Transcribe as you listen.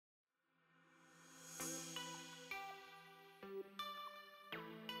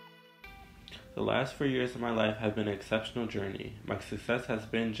The last 4 years of my life have been an exceptional journey. My success has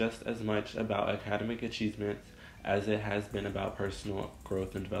been just as much about academic achievements as it has been about personal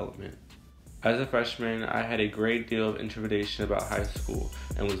growth and development. As a freshman, I had a great deal of intimidation about high school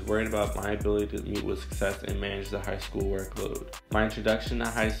and was worried about my ability to meet with success and manage the high school workload. My introduction to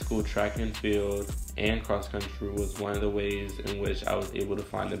high school track and field and cross country was one of the ways in which I was able to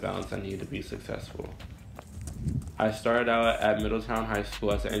find the balance I needed to be successful. I started out at Middletown High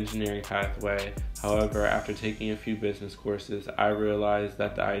School as an engineering pathway. However, after taking a few business courses, I realized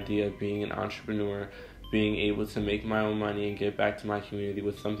that the idea of being an entrepreneur, being able to make my own money and give back to my community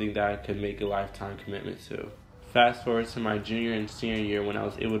was something that I could make a lifetime commitment to. Fast forward to my junior and senior year when I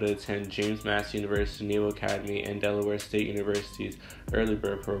was able to attend James Madison University Naval Academy and Delaware State University's Early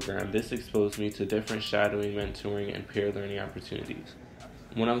Bird program. This exposed me to different shadowing, mentoring, and peer learning opportunities.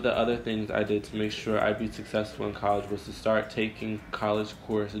 One of the other things I did to make sure I'd be successful in college was to start taking college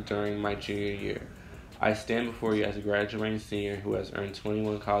courses during my junior year. I stand before you as a graduating senior who has earned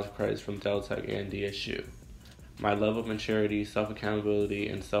 21 college credits from Deltech and DSU. My level of maturity, self-accountability,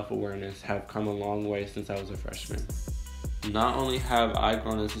 and self-awareness have come a long way since I was a freshman. Not only have I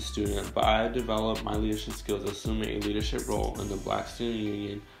grown as a student, but I have developed my leadership skills assuming a leadership role in the Black Student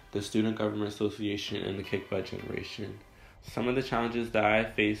Union, the Student Government Association, and the Kick Butt Generation. Some of the challenges that I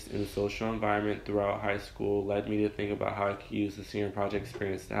faced in the social environment throughout high school led me to think about how I could use the senior project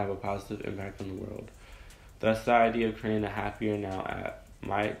experience to have a positive impact on the world. Thus, the idea of creating a Happier Now app.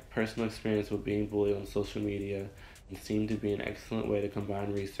 My personal experience with being bullied on social media seemed to be an excellent way to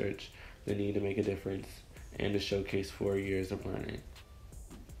combine research, the need to make a difference, and to showcase 4 years of learning.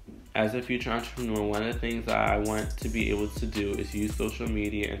 As a future entrepreneur, one of the things that I want to be able to do is use social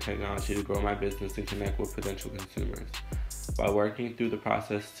media and technology to grow my business and connect with potential consumers. By working through the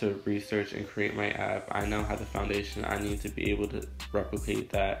process to research and create my app, I now have the foundation I need to be able to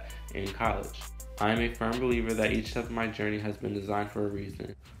replicate that in college. I am a firm believer that each step of my journey has been designed for a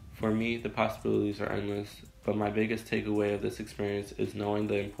reason. For me, the possibilities are endless, but my biggest takeaway of this experience is knowing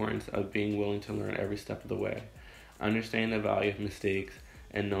the importance of being willing to learn every step of the way, understanding the value of mistakes,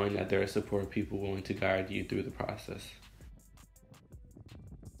 and knowing that there are supportive people willing to guide you through the process.